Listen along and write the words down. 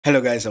Hello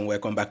guys and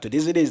welcome back to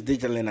this video. It's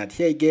𝗘𝗍𝗻𝗻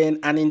here again,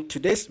 and in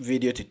today's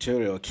video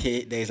tutorial,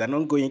 there is an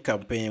ongoing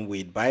campaign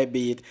with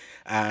Bybit,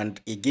 and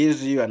it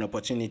gives you an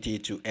opportunity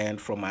to earn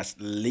from as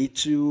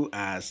little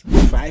as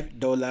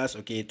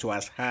 $5 to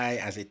as high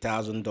as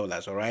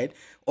 $1,000. All right,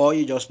 all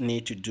you just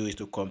need to do is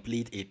to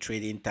complete a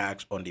trading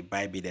task on the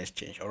Bybit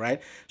exchange. All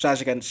right, so as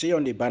you can see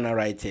on the banner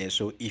right here,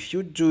 so if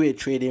you do a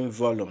trading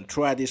volume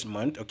throughout this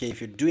month,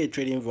 if you do a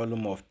trading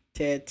volume of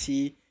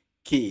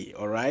 30k,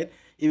 all right,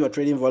 if your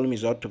trading volume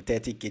is up to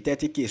 30k,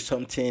 30k is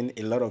something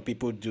a lot of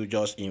people do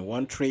just in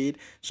one trade.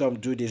 Some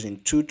do this in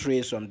two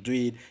trades, some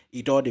do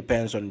it all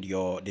depends on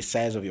the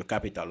size of your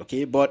capital.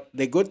 Okay, but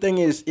the good thing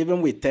is,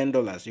 even with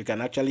 $10 you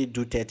can actually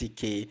do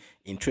 30k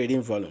in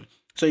trading volume.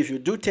 So if you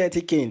do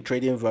 30k in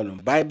trading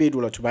volume, Bybit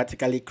will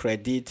automatically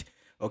credit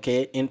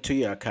into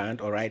your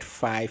account, all right,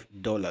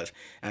 $5,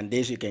 and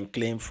this you can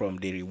claim from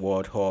the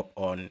reward hub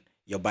on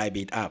your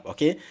Bybit app.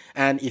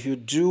 And if you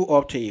do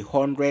up to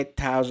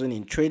 100,000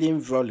 in trading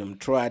volume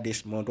throughout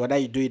this month, whether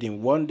you do it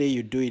in one day,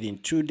 you do it in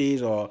 2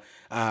 days, or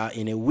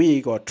in a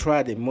week, or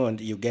throughout the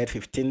month, you get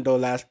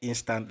 $15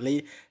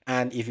 instantly.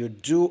 And if you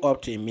do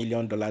up to $1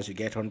 million, you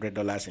get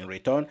 $100 in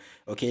return.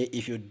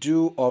 If you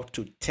do up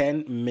to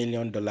 $10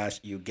 million,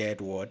 you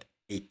get what?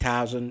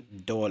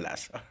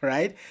 $1,000. All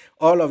right,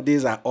 all of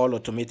these are all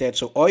automated,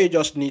 so all you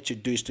just need to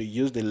do is to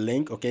use the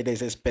link.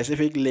 There's a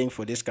specific link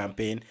for this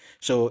campaign,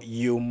 so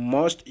you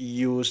must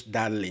use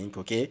that link.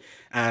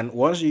 And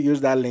once you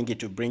use that link,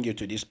 it will bring you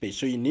to this page.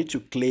 So you need to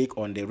click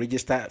on the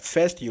register.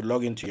 First, you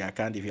log into your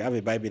account. If you have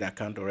a Bybit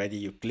account already,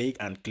 you click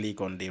on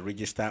the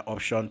register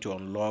option to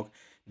unlock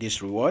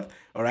this reward.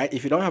 All right,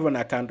 if you don't have an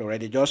account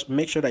already, just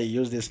make sure that you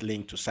use this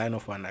link to sign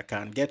up for an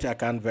account, get your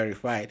account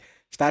verified,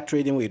 start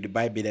trading with the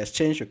Bybit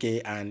exchange,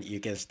 and you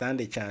can stand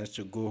a chance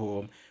to go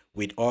home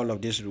with all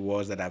of these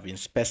rewards that have been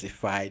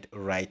specified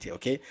right here.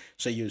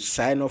 So you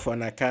sign up for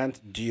an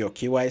account, do your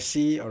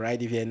KYC. All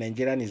right, if you're a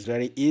Nigerian, it's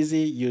very easy.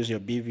 Use your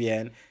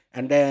BVN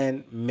and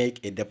then make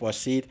a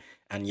deposit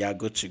and you're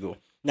good to go.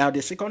 Now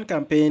the second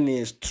campaign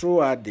is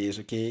throughout this.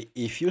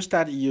 If you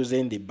start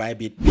using the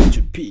Bybit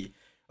P2P,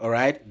 all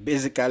right,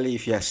 basically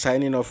if you are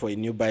signing up for a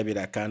new Bybit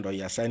account, or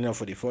you are signing up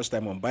for the first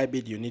time on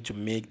Bybit, you need to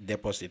make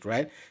deposit,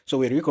 right? So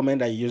we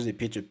recommend that you use the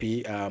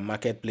P2P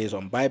marketplace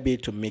on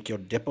Bybit to make your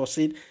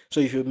deposit. So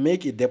if you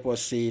make a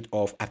deposit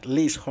of at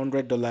least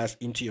 $100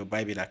 into your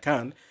Bybit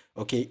account,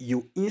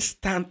 you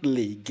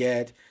instantly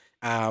get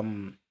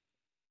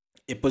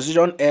a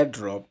position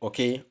airdrop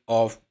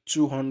of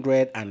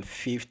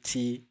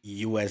 250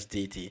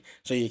 USDT.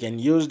 So you can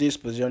use this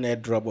position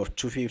airdrop of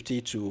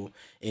 250 to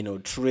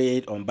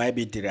trade on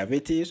Bybit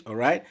derivatives. All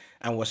right,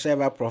 and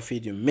whatever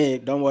profit you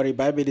make, don't worry,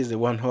 Bybit is the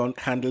one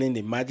handling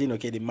the margin.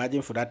 The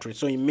margin for that trade.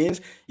 So it means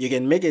you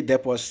can make a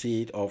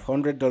deposit of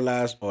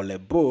 $100 or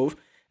above,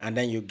 and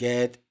then you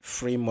get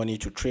free money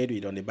to trade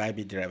with on the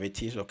Bybit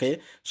derivatives.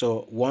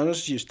 So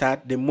once you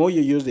start, the more you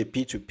use the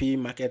P2P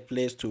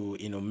marketplace to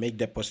make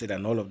deposit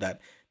and all of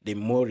that, the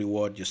more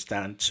reward you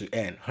stand to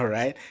earn. All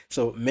right,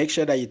 so make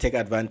sure that you take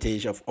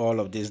advantage of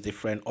all of these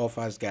different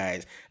offers,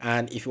 guys.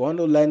 And if you want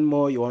to learn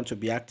more, you want to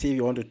be active,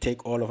 you want to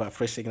take all of our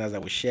free signals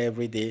that we share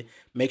every day,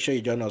 make sure you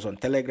join us on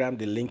Telegram.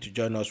 The link to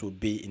join us will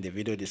be in the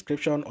video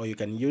description, or you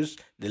can use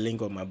the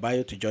link on my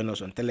bio to join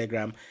us on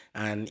Telegram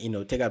and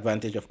take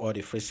advantage of all the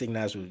free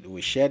signals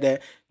we share there.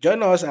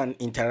 Join us and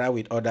interact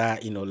with other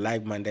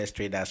like-minded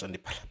traders on the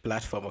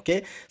platform.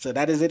 So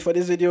that is it for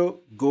this video.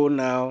 Go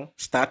now,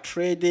 start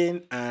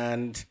trading,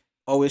 and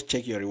always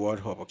check your reward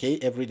hub.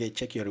 Every day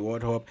check your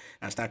reward hub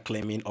and start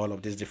claiming all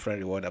of these different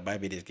rewards that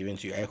Bybit is giving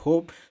to you. I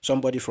hope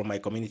somebody from my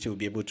community will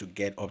be able to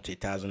get up to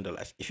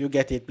 $1,000. If you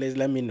get it, please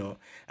let me know,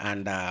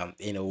 and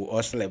we'll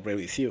all celebrate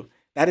with you.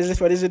 That is it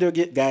for this video,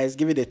 guys.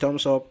 Give it a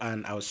thumbs up,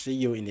 and I'll see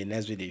you in the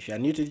next video. If you are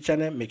new to the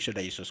channel, make sure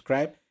that you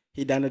subscribe,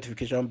 hit that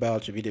notification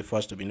bell to be the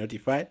first to be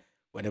notified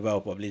whenever I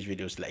publish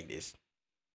videos like this.